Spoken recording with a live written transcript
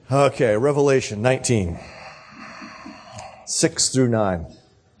Okay, Revelation 19, 6 through 9.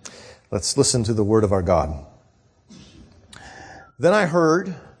 Let's listen to the word of our God. Then I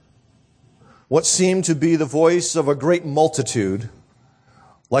heard what seemed to be the voice of a great multitude,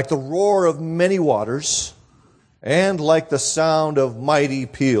 like the roar of many waters, and like the sound of mighty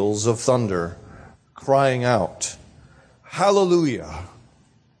peals of thunder, crying out, Hallelujah!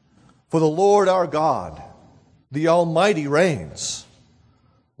 For the Lord our God, the Almighty reigns.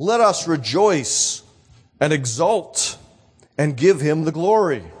 Let us rejoice and exult and give him the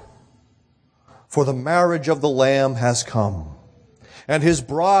glory. For the marriage of the Lamb has come, and his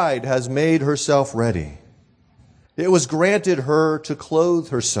bride has made herself ready. It was granted her to clothe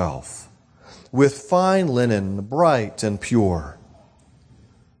herself with fine linen, bright and pure.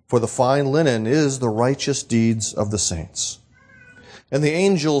 For the fine linen is the righteous deeds of the saints. And the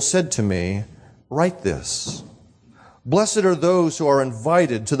angel said to me, Write this. Blessed are those who are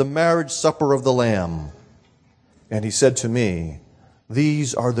invited to the marriage supper of the Lamb. And he said to me,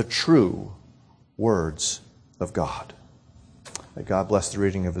 These are the true words of God. May God bless the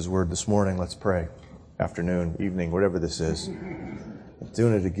reading of his word this morning. Let's pray. Afternoon, evening, whatever this is. I'm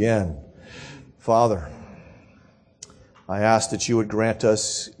doing it again. Father, I ask that you would grant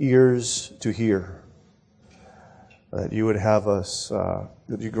us ears to hear, that you would have us,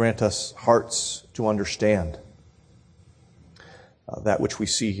 that you grant us hearts to understand that which we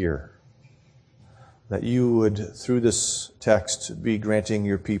see here, that you would, through this text, be granting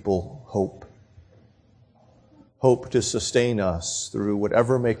your people hope. Hope to sustain us through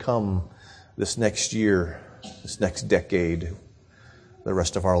whatever may come this next year, this next decade, the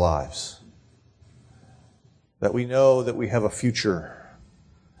rest of our lives. That we know that we have a future,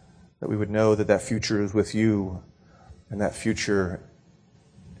 that we would know that that future is with you, and that future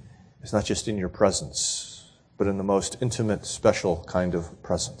is not just in your presence, but in the most intimate, special kind of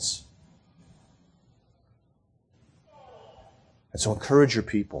presence. And so encourage your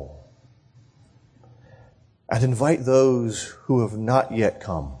people and invite those who have not yet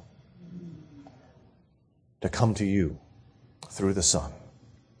come to come to you through the Son.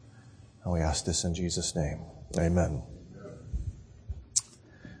 And we ask this in Jesus' name. Amen.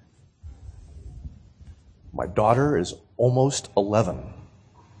 My daughter is almost 11.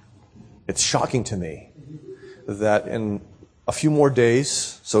 It's shocking to me that in a few more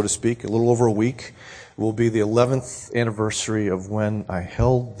days, so to speak, a little over a week, will be the 11th anniversary of when I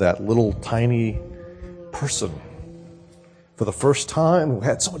held that little tiny person for the first time. I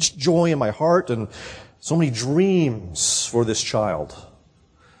had so much joy in my heart and so many dreams for this child.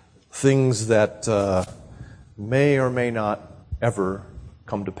 Things that may or may not ever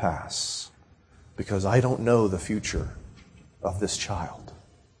come to pass, because I don't know the future of this child.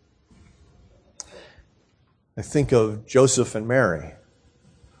 I think of Joseph and Mary.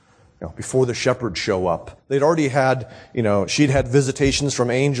 Before the shepherds show up, they'd already had, she'd had visitations from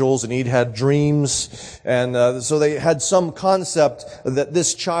angels and he'd had dreams. And so they had some concept that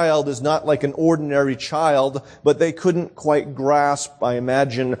this child is not like an ordinary child, but they couldn't quite grasp, I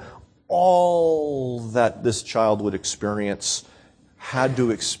imagine, all that this child would experience, had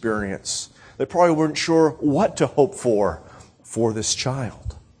to experience. They probably weren't sure what to hope for this child.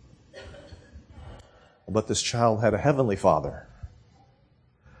 But this child had a heavenly Father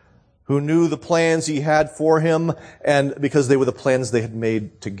who knew the plans he had for him, and because they were the plans they had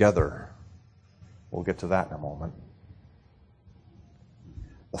made together. We'll get to that in a moment.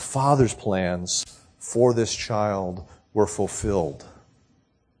 The Father's plans for this child were fulfilled.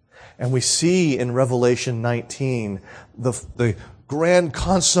 And we see in Revelation 19 the grand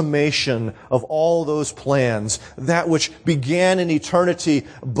consummation of all those plans, that which began in eternity,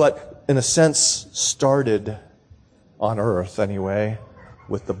 but in a sense started on earth anyway,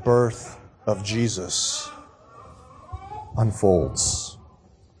 with the birth of Jesus, unfolds.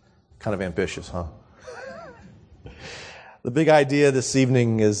 Kind of ambitious, huh? The big idea this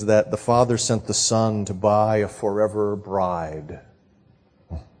evening is that the Father sent the Son to buy a forever bride.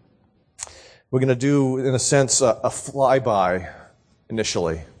 We're going to do, in a sense, a flyby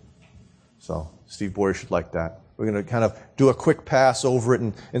initially. So Steve Boyer should like that. We're going to kind of do a quick pass over it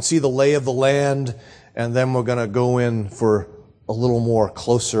and see the lay of the land, and then we're going to go in for a little more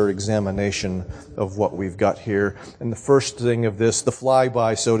closer examination of what we've got here. And the first thing of this, the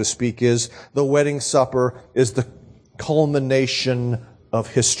flyby, so to speak, is the wedding supper is the culmination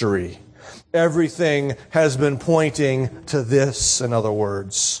of history. Everything has been pointing to this, in other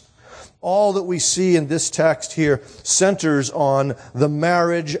words. all that we see in this text here centers on the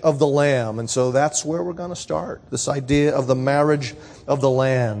marriage of the Lamb. And so that's where we're going to start, this idea of the marriage of the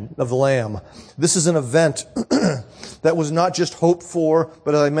Lamb. This is an event that was not just hoped for,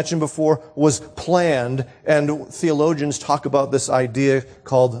 but as I mentioned before, was planned. And theologians talk about this idea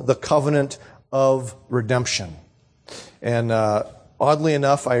called the covenant of redemption. And oddly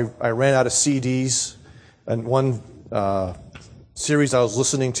enough, I ran out of CDs, and one series I was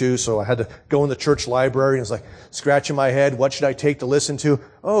listening to, so I had to go in the church library, and it's like scratching my head, what should I take to listen to?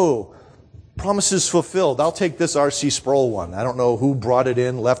 Oh, Promises Fulfilled. I'll take this R.C. Sproul one. I don't know who brought it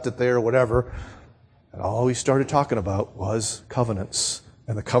in, left it there, whatever. And all he started talking about was covenants.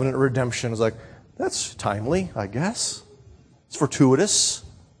 And the covenant of redemption. I was like, that's timely, I guess. It's fortuitous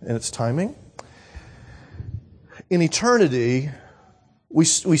in its timing. In eternity, we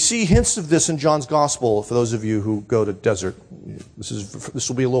see hints of this in John's Gospel. For those of you who go to Desert, this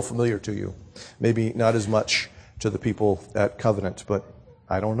will be a little familiar to you. Maybe not as much to the people at Covenant, but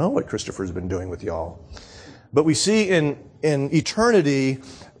I don't know what Christopher's been doing with y'all. But we see in eternity,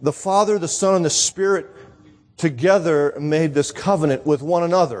 the Father, the Son, and the Spirit together made this covenant with one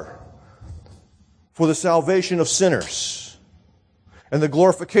another for the salvation of sinners and the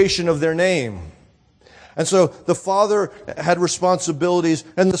glorification of their name. And so the Father had responsibilities,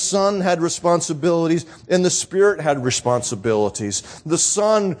 and the Son had responsibilities, and the Spirit had responsibilities. The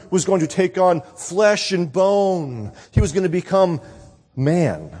Son was going to take on flesh and bone. He was going to become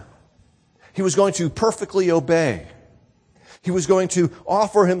man. He was going to perfectly obey. He was going to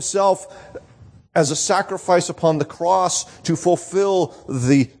offer himself as a sacrifice upon the cross to fulfill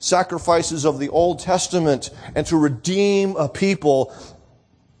the sacrifices of the Old Testament and to redeem a people.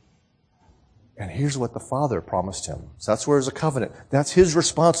 And here's what the Father promised him. So that's where there's a covenant. That's his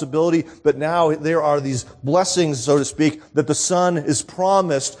responsibility. But now there are these blessings, so to speak, that the Son is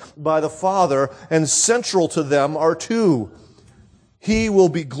promised by the Father. And central to them are two. He will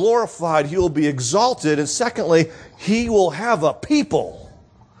be glorified. He will be exalted. And secondly, he will have a people.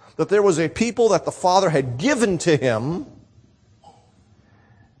 That there was a people that the Father had given to him.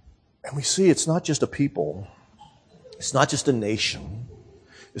 And we see it's not just a people. It's not just a nation.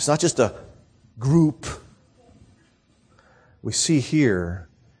 It's not just a group. We see here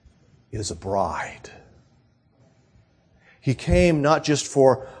it is a bride. He came not just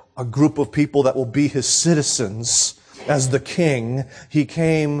for a group of people that will be his citizens as the king. He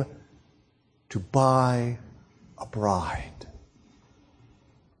came to buy a bride.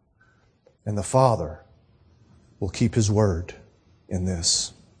 And the Father will keep his word in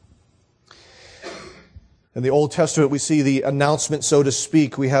this. In the Old Testament, we see the announcement, so to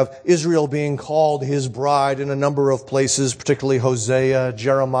speak. We have Israel being called his bride in a number of places, particularly Hosea,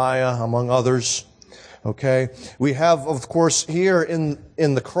 Jeremiah, among others. Okay? We have, of course, here in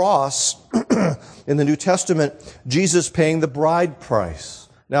the cross, in the New Testament, Jesus paying the bride price.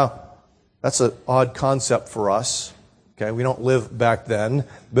 Now, that's an odd concept for us. Okay? We don't live back then.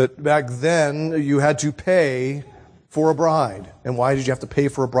 But back then, you had to pay for a bride. And why did you have to pay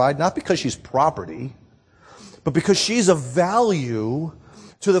for a bride? Not because she's property, but because she's of value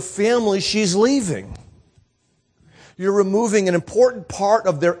to the family she's leaving. You're removing an important part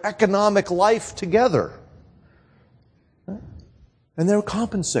of their economic life together. And they're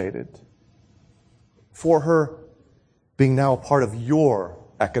compensated for her being now a part of your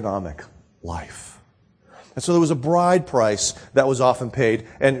economic life. And so there was a bride price that was often paid.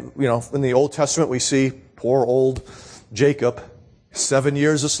 And, in the Old Testament we see poor old Jacob, 7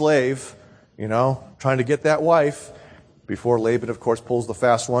 years a slave, trying to get that wife before Laban, of course, pulls the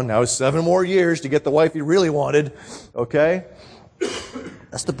fast one. Now it's 7 more years to get the wife he really wanted. Okay?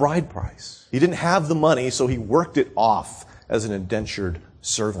 That's the bride price. He didn't have the money, so he worked it off as an indentured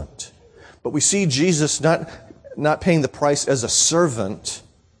servant. But we see Jesus not paying the price as a servant.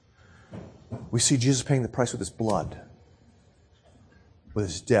 We see Jesus paying the price with his blood, with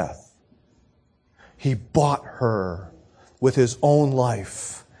his death. He bought her with his own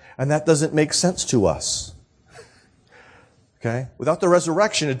life. And that doesn't make sense to us. Okay? Without the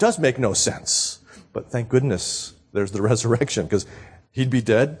resurrection, it does make no sense. But thank goodness there's the resurrection, because he'd be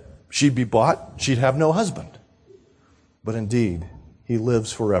dead, she'd be bought, she'd have no husband. But indeed, he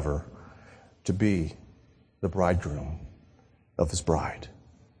lives forever to be the bridegroom of his bride.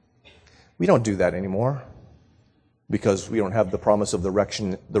 We don't do that anymore because we don't have the promise of the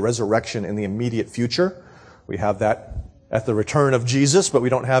resurrection in the immediate future. We have that at the return of Jesus, but we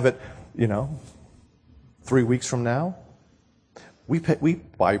don't have it, 3 weeks from now. We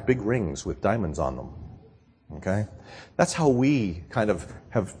buy big rings with diamonds on them. Okay? That's how we kind of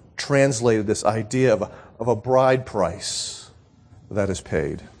have translated this idea of a bride price. that is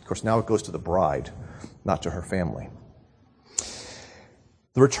paid. Of course, now it goes to the bride, not to her family.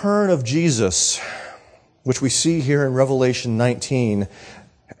 The return of Jesus, which we see here in Revelation 19,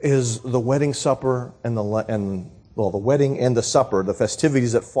 is the wedding supper and the wedding and the supper, the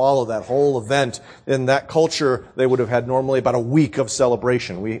festivities that follow that whole event. In that culture, they would have had normally about a week of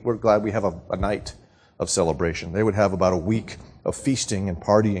celebration. We're glad we have a night of celebration. They would have about a week of feasting and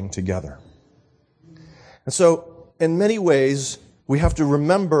partying together. And so, in many ways, we have to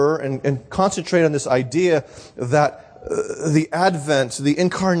remember and concentrate on this idea that the advent, the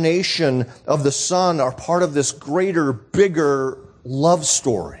incarnation of the Son are part of this greater, bigger love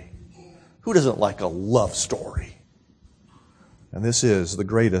story. Who doesn't like a love story? And this is the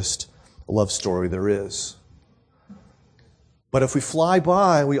greatest love story there is. But if we fly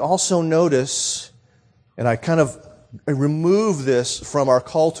by, we also notice, and I remove this from our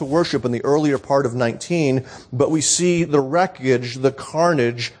call to worship in the earlier part of 19, but we see the wreckage, the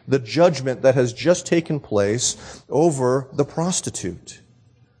carnage, the judgment that has just taken place over the prostitute,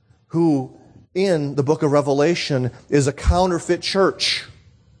 who in the book of Revelation is a counterfeit church,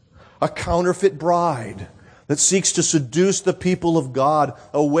 a counterfeit bride that seeks to seduce the people of God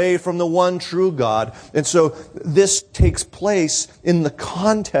away from the one true God. And so this takes place in the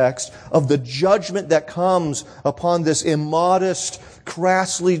context of the judgment that comes upon this immodest,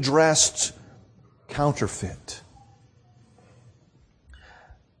 crassly dressed counterfeit.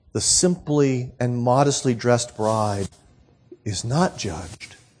 The simply and modestly dressed bride is not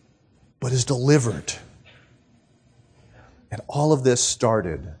judged, but is delivered. And all of this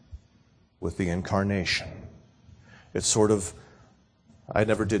started with the incarnation. It's sort of, I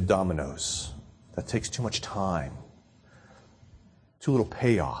never did dominoes. That takes too much time. Too little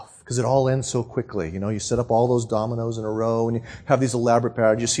payoff, because it all ends so quickly. You know, you set up all those dominoes in a row, and you have these elaborate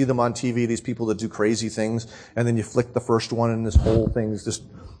patterns. You see them on TV, these people that do crazy things, and then you flick the first one, and this whole thing just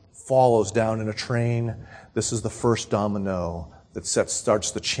follows down in a train. This is the first domino that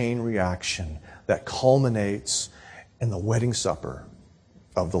starts the chain reaction that culminates in the wedding supper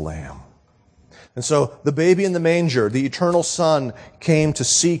of the Lamb. And so the baby in the manger, the eternal Son, came to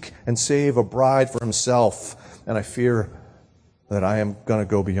seek and save a bride for himself. And I fear that I am going to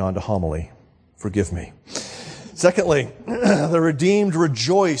go beyond a homily. Forgive me. Secondly, the redeemed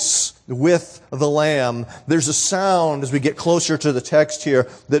rejoice with the Lamb. There's a sound as we get closer to the text here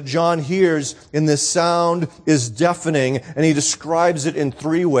that John hears, and this sound is deafening, and he describes it in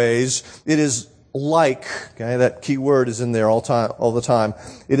three ways. It is like, okay, that key word is in there all the time.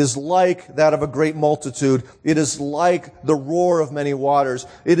 It is like that of a great multitude. It is like the roar of many waters.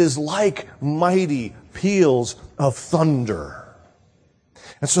 It is like mighty peals of thunder.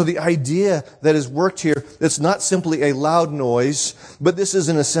 And so the idea that is worked here, it's not simply a loud noise, but this is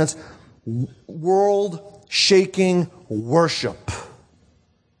in a sense world-shaking worship.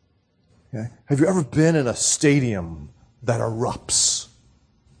 Okay? Have you ever been in a stadium that erupts?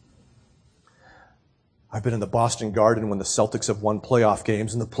 I've been in the Boston Garden when the Celtics have won playoff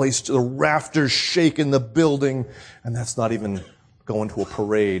games, and the rafters shake in the building, and that's not even going to a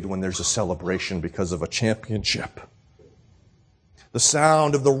parade when there's a celebration because of a championship. The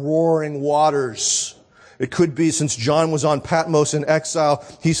sound of the roaring waters. It could be, since John was on Patmos in exile,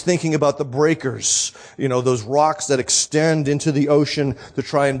 he's thinking about the breakers. You know, those rocks that extend into the ocean to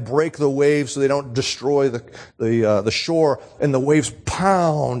try and break the waves so they don't destroy the shore. And the waves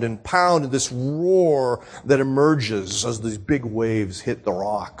pound and pound, and this roar that emerges as these big waves hit the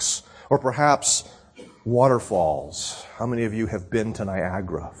rocks. Or perhaps waterfalls. How many of you have been to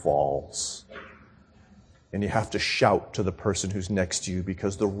Niagara Falls? And you have to shout to the person who's next to you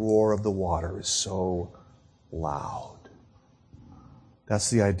because the roar of the water is so loud. That's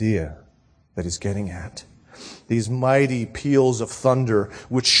the idea that he's getting at. These mighty peals of thunder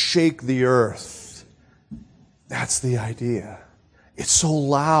which shake the earth. That's the idea. It's so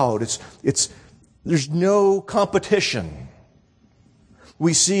loud. There's no competition.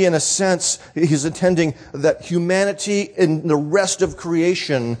 We see, in a sense, he's intending that humanity and the rest of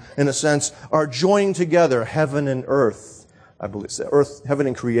creation, in a sense, are joining together. Heaven and earth, I believe, heaven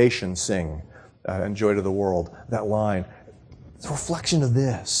and creation sing. And joy to the world, that line. It's a reflection of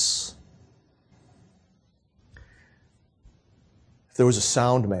this. If there was a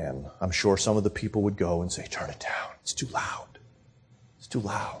sound man, I'm sure some of the people would go and say, turn it down. It's too loud. It's too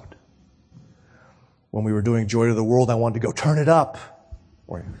loud. When we were doing Joy to the World, I wanted to go, turn it up.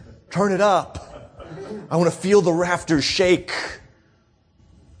 Or, turn it up. I want to feel the rafters shake.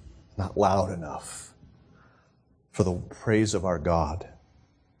 Not loud enough for the praise of our God.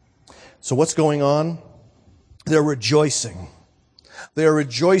 So what's going on? They're rejoicing. They are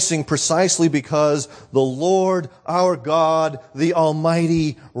rejoicing precisely because the Lord, our God, the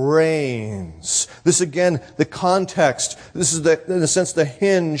Almighty, reigns. This again, the context. This is, in a sense, the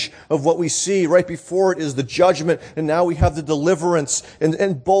hinge of what we see. Right before it is the judgment, and now we have the deliverance.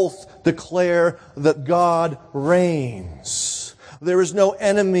 And both declare that God reigns. There is no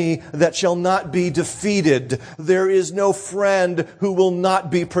enemy that shall not be defeated. There is no friend who will not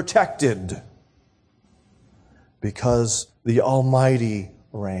be protected. Because the Almighty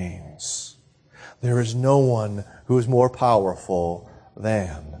reigns. There is no one who is more powerful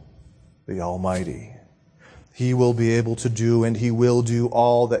than the Almighty. He will be able to do, and He will do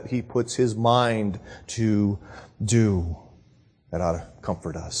all that He puts His mind to do. That ought to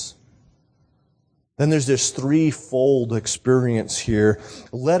comfort us. Then there's this threefold experience here.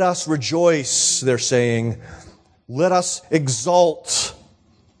 Let us rejoice, they're saying. Let us exult.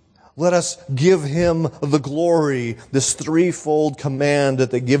 Let us give Him the glory. This threefold command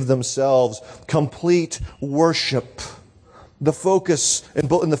that they give themselves. Complete worship. The focus in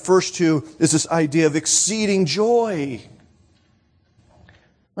the first two is this idea of exceeding joy.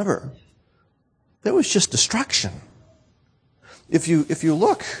 Remember, there was just destruction. If you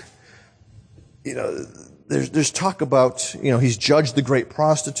look, there's talk about, He's judged the great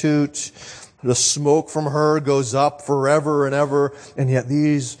prostitute. The smoke from her goes up forever and ever. And yet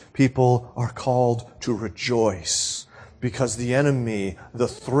these people are called to rejoice because the enemy, the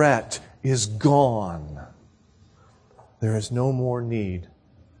threat, is gone. There is no more need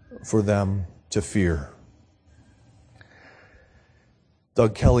for them to fear.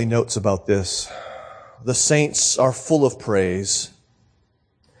 Doug Kelly notes about this. The saints are full of praise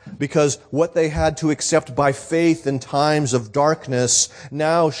because what they had to accept by faith in times of darkness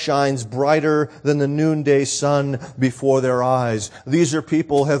now shines brighter than the noonday sun before their eyes. These are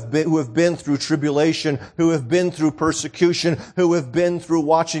people who have been through tribulation, who have been through persecution, who have been through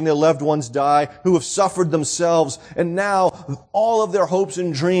watching their loved ones die, who have suffered themselves, and now all of their hopes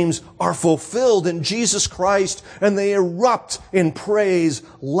and dreams are fulfilled in Jesus Christ, and they erupt in praise,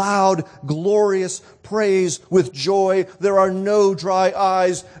 loud, glorious praise with joy. There are no dry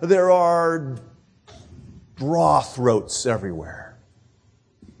eyes. There are raw throats everywhere.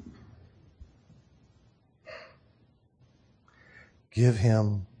 Give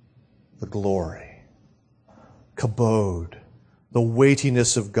Him the glory. Kabod, the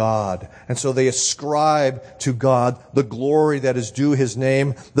weightiness of God. And so they ascribe to God the glory that is due His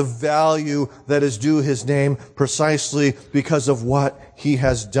name, the value that is due His name, precisely because of what He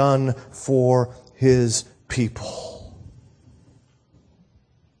has done for His people.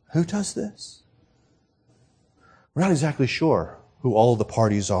 Who does this? We're not exactly sure who all of the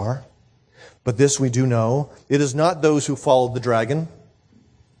parties are, but this we do know. It is not those who followed the dragon.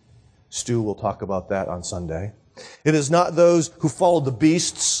 Stu will talk about that on Sunday. It is not those who followed the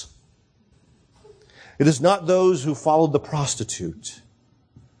beasts. It is not those who followed the prostitute.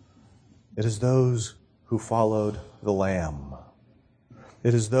 It is those who followed the Lamb.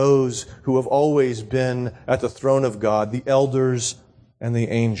 It is those who have always been at the throne of God, the elders and the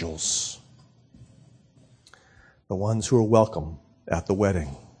angels, the ones who are welcome at the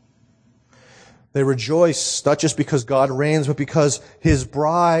wedding. They rejoice not just because God reigns, but because His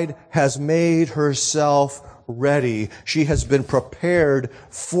bride has made herself ready. She has been prepared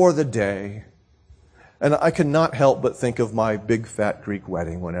for the day. And I cannot help but think of my big fat Greek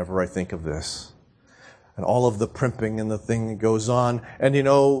wedding whenever I think of this. And all of the primping and the thing that goes on. And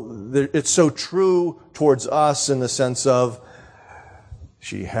it's so true towards us in the sense of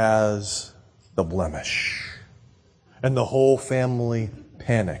she has the blemish. And the whole family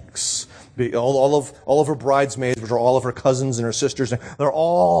panics. All of her bridesmaids, which are all of her cousins and her sisters, they're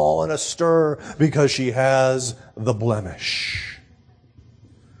all in a stir because she has the blemish.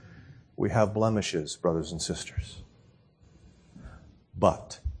 We have blemishes, brothers and sisters.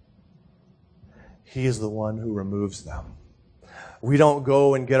 But He is the one who removes them. We don't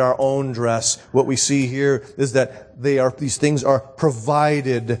go and get our own dress. What we see here is that these things are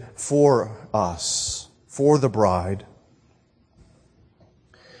provided for us, for the bride.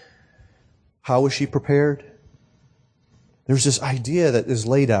 How is she prepared? There's this idea that is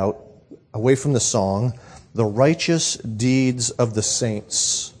laid out away from the song, the righteous deeds of the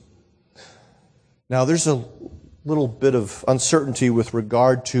saints. Now, there's a little bit of uncertainty with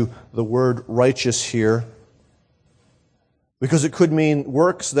regard to the word righteous here, because it could mean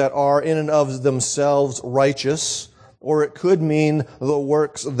works that are in and of themselves righteous, or it could mean the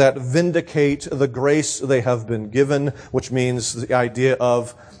works that vindicate the grace they have been given, which means the idea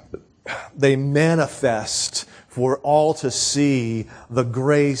of they manifest for all to see the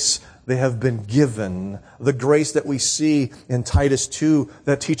grace They have been given. The grace that we see in Titus 2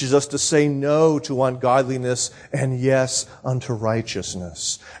 that teaches us to say no to ungodliness and yes unto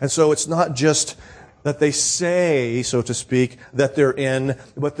righteousness. And so it's not just that they say, so to speak, that they're in,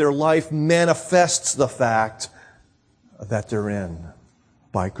 but their life manifests the fact that they're in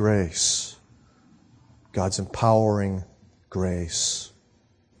by grace. God's empowering grace.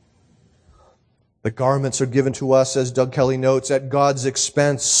 The garments are given to us, as Doug Kelly notes, at God's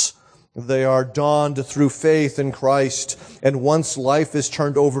expense. They are donned through faith in Christ, and once life is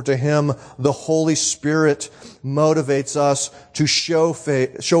turned over to Him, the Holy Spirit motivates us to show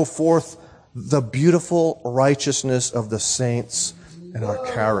forth the beautiful righteousness of the saints in our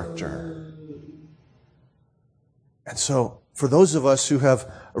character. And so, for those of us who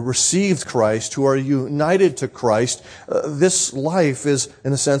have received Christ, who are united to Christ, this life is,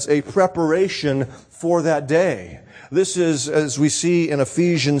 in a sense, a preparation for that day. This is, as we see in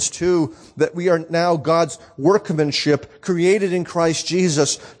Ephesians 2, that we are now God's workmanship, created in Christ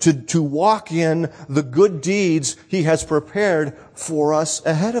Jesus to walk in the good deeds He has prepared for us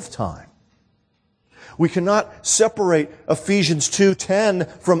ahead of time. We cannot separate Ephesians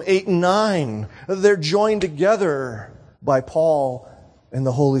 2:10 from 8 and 9. They're joined together by Paul and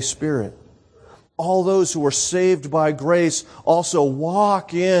the Holy Spirit. All those who are saved by grace also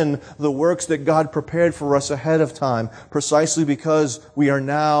walk in the works that God prepared for us ahead of time, precisely because we are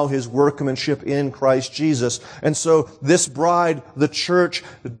now His workmanship in Christ Jesus. And so this bride, the church,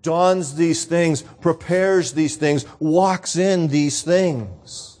 dons these things, prepares these things, walks in these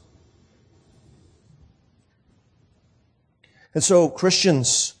things. And so,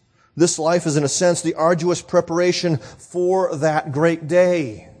 Christians, this life is, in a sense, the arduous preparation for that great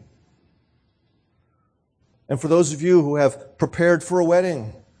day. And for those of you who have prepared for a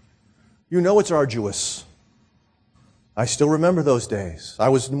wedding, you know it's arduous. I still remember those days. I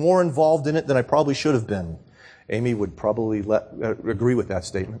was more involved in it than I probably should have been. Amy would probably agree with that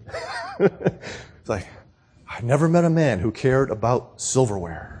statement. It's like, I never met a man who cared about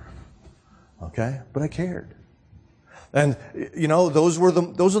silverware. Okay? But I cared. And, you know, those are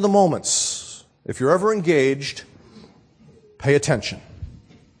the moments. If you're ever engaged, pay attention.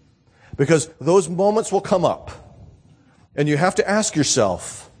 Because those moments will come up. And you have to ask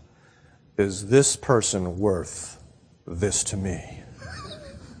yourself, is this person worth this to me?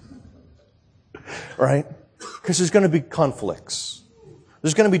 Right? Because there's going to be conflicts.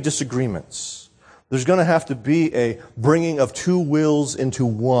 There's going to be disagreements. There's going to have to be a bringing of two wills into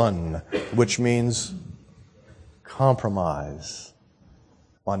one, which means compromise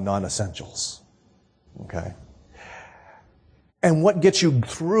on non-essentials. Okay? And what gets you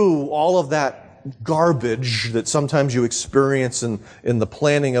through all of that garbage that sometimes you experience in the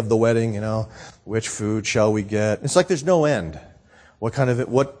planning of the wedding, you know, which food shall we get? It's like there's no end. What kind of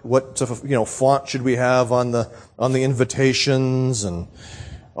what font should we have on the invitations and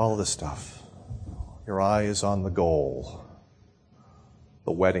all of this stuff? Your eye is on the goal,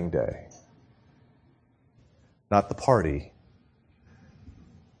 the wedding day. Not the party,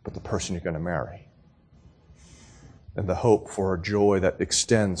 but the person you're going to marry. And the hope for a joy that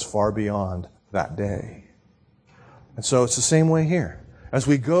extends far beyond that day. And so it's the same way here. As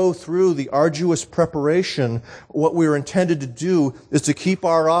we go through the arduous preparation, what we're intended to do is to keep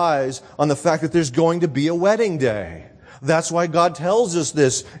our eyes on the fact that there's going to be a wedding day. That's why God tells us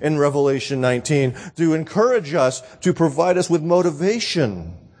this in Revelation 19, to encourage us, to provide us with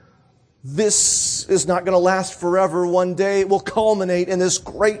motivation. This is not going to last forever. One day it will culminate in this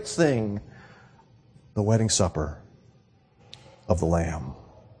great thing, the wedding supper of the Lamb.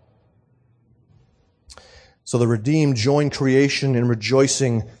 So the redeemed join creation in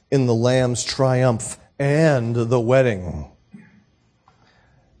rejoicing in the Lamb's triumph and the wedding,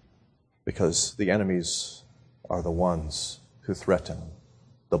 because the enemies are the ones who threaten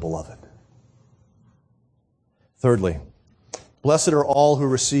the beloved. Thirdly, blessed are all who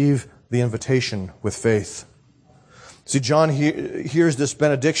receive the invitation with faith. See, John hears this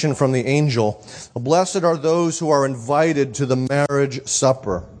benediction from the angel. Blessed are those who are invited to the marriage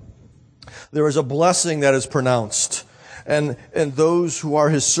supper. There is a blessing that is pronounced, and those who are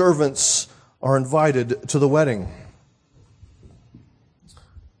His servants are invited to the wedding.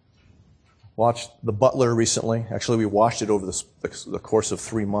 Watched The Butler recently. Actually, we watched it over the course of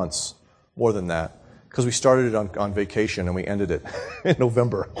 3 months, more than that, because we started it on vacation and we ended it in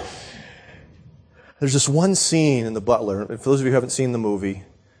November. There's this one scene in The Butler. For those of you who haven't seen the movie,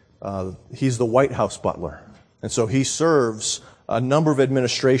 he's the White House butler. And so he serves a number of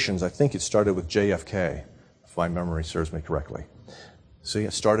administrations. I think it started with JFK, if my memory serves me correctly. See,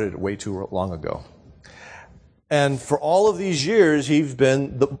 it started way too long ago. And for all of these years, he's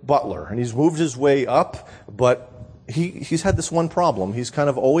been the butler, and he's moved his way up, but he's had this one problem. He's kind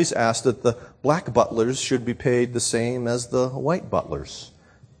of always asked that the black butlers should be paid the same as the white butlers.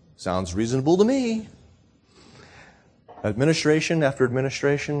 Sounds reasonable to me. Administration after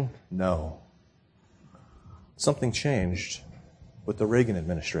administration, no. Something changed with the Reagan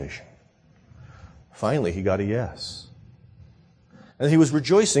administration. Finally, he got a yes. And he was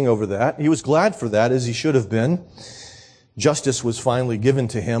rejoicing over that. He was glad for that, as he should have been. Justice was finally given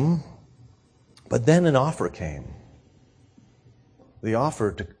to him. But then an offer came. The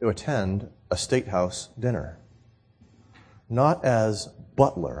offer to attend a State House dinner. Not as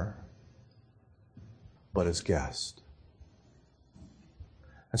butler, but as guest.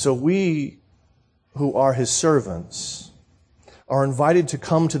 And so we, who are his servants, are invited to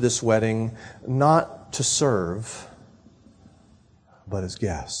come to this wedding not to serve, but as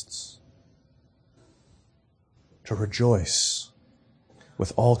guests. To rejoice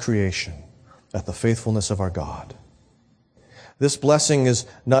with all creation at the faithfulness of our God. This blessing is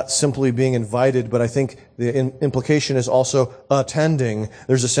not simply being invited, but I think the implication is also attending.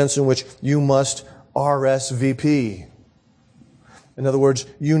 There's a sense in which you must RSVP. In other words,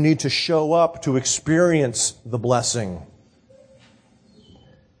 you need to show up to experience the blessing.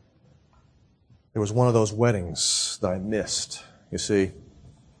 There was one of those weddings that I missed. You see,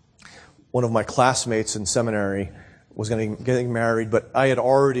 one of my classmates in seminary was getting married, but I had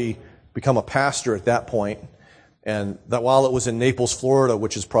already become a pastor at that point. And that while it was in Naples, Florida,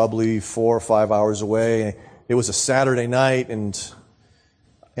 which is probably 4 or 5 hours away, it was a Saturday night, and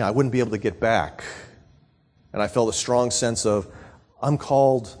I wouldn't be able to get back. And I felt a strong sense of, I'm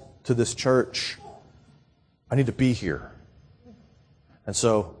called to this church. I need to be here. And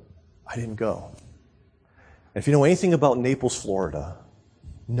so I didn't go. And if you know anything about Naples, Florida,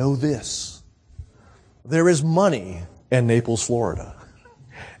 know this. There is money in Naples, Florida.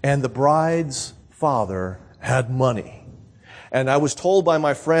 And the bride's father had money. And I was told by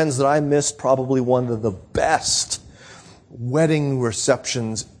my friends that I missed probably one of the best wedding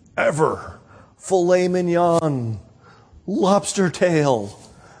receptions ever. Filet mignon, lobster tail.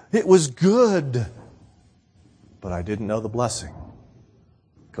 It was good. But I didn't know the blessing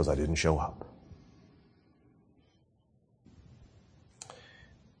because I didn't show up.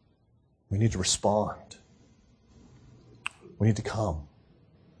 We need to respond. We need to come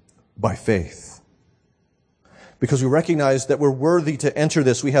by faith. Because we recognize that we're worthy to enter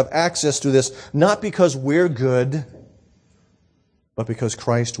this. We have access to this, not because we're good, but because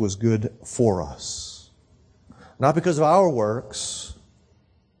Christ was good for us. Not because of our works,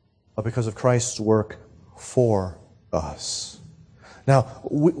 but because of Christ's work for us. Now,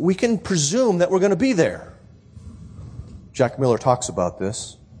 we can presume that we're going to be there. Jack Miller talks about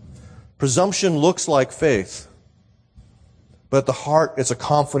this. Presumption looks like faith, but at the heart, it's a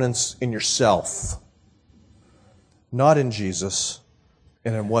confidence in yourself. Not in Jesus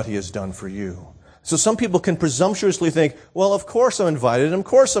and in what he has done for you. So some people can presumptuously think, well, of course I'm invited, and of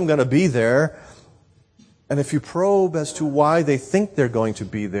course I'm going to be there. And if you probe as to why they think they're going to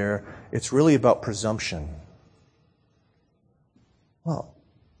be there, it's really about presumption. Well,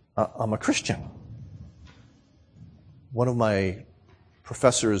 I'm a Christian. One of my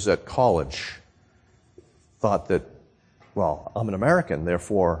professors at college thought that, well, I'm an American,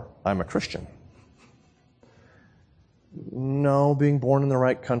 therefore I'm a Christian. No, being born in the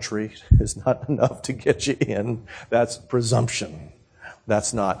right country is not enough to get you in. That's presumption.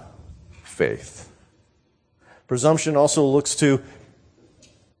 That's not faith. Presumption also looks to,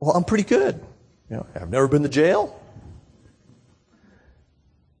 well, I'm pretty good. I've never been to jail.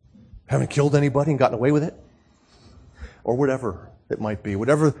 Haven't killed anybody and gotten away with it. Or whatever it might be.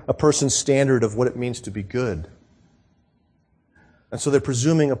 Whatever a person's standard of what it means to be good. And so they're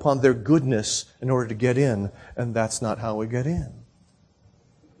presuming upon their goodness in order to get in, and that's not how we get in.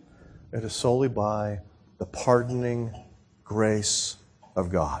 It is solely by the pardoning grace of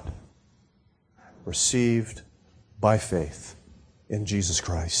God, received by faith in Jesus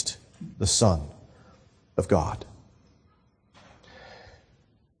Christ, the Son of God.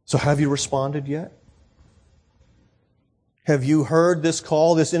 So have you responded yet? Have you heard this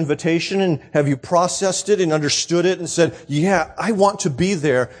call, this invitation, and have you processed it and understood it and said, yeah, I want to be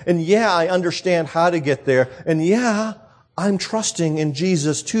there, and yeah, I understand how to get there, and yeah, I'm trusting in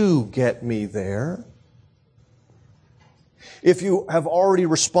Jesus to get me there? If you have already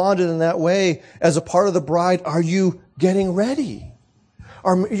responded in that way as a part of the bride, are you getting ready?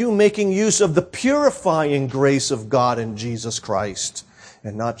 Are you making use of the purifying grace of God in Jesus Christ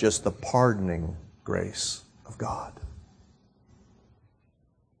and not just the pardoning grace of God?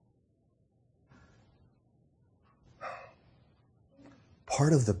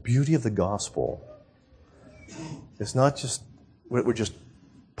 part of the beauty of the gospel is not just we're just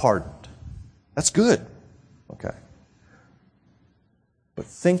pardoned. That's good. Okay. But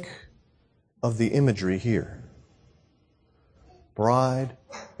think of the imagery here. Bride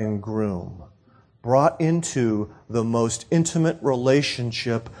and groom brought into the most intimate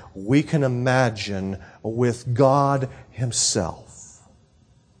relationship we can imagine with God Himself.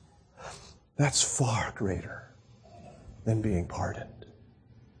 That's far greater than being pardoned.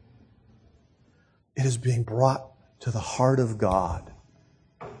 It is being brought to the heart of God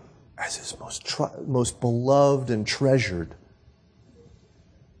as His most beloved and treasured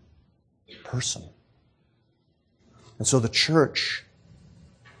person. And so the church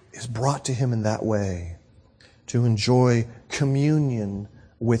is brought to Him in that way, to enjoy communion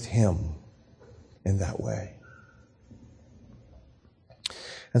with Him in that way.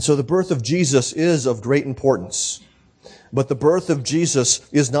 And so the birth of Jesus is of great importance. But the birth of Jesus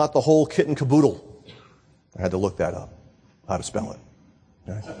is not the whole kit and caboodle. I had to look that up, how to spell it.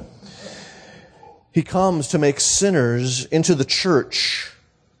 Okay. He comes to make sinners into the church,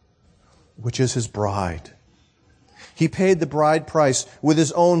 which is His bride. He paid the bride price with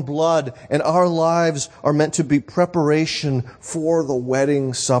His own blood, and our lives are meant to be preparation for the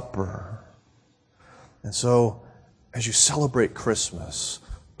wedding supper. And so, as you celebrate Christmas,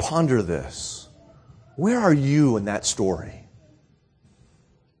 ponder this. Where are you in that story?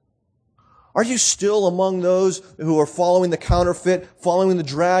 Are you still among those who are following the counterfeit, following the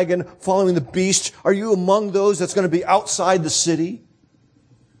dragon, following the beast? Are you among those that's going to be outside the city?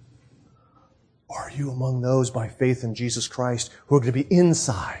 Or are you among those by faith in Jesus Christ who are going to be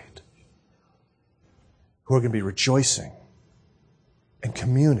inside, who are going to be rejoicing and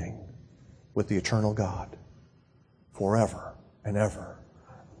communing with the eternal God forever and ever?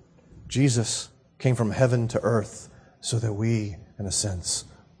 Jesus came from heaven to earth so that we, in a sense,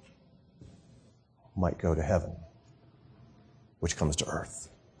 might go to heaven, which comes to earth.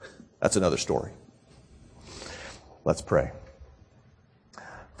 That's another story. Let's pray.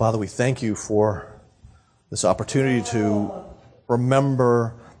 Father, we thank You for this opportunity to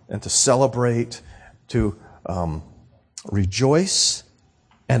remember and to celebrate, to rejoice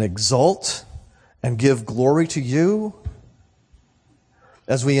and exult and give glory to You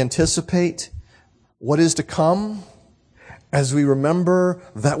as we anticipate what is to come, as we remember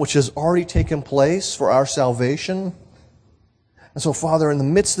that which has already taken place for our salvation. And so, Father, in the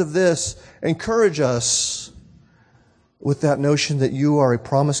midst of this, encourage us with that notion that You are a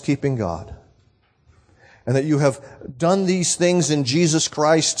promise-keeping God, and that You have done these things in Jesus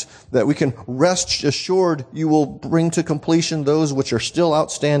Christ, that we can rest assured You will bring to completion those which are still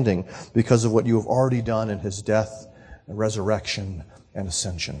outstanding because of what You have already done in His death and resurrection and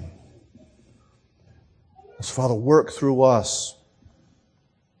ascension. So, Father, work through us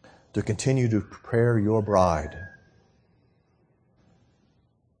to continue to prepare Your bride.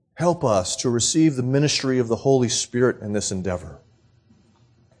 Help us to receive the ministry of the Holy Spirit in this endeavor.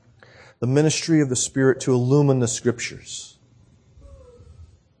 The ministry of the Spirit to illumine the Scriptures,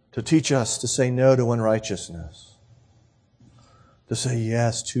 to teach us to say no to unrighteousness, to say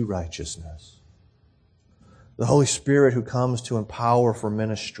yes to righteousness. The Holy Spirit who comes to empower for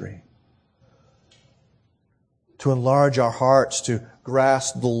ministry, to enlarge our hearts to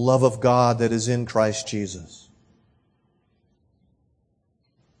grasp the love of God that is in Christ Jesus,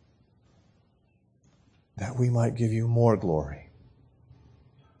 that we might give You more glory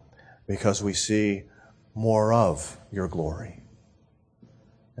because we see more of Your glory.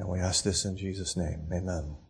 And we ask this in Jesus' name. Amen.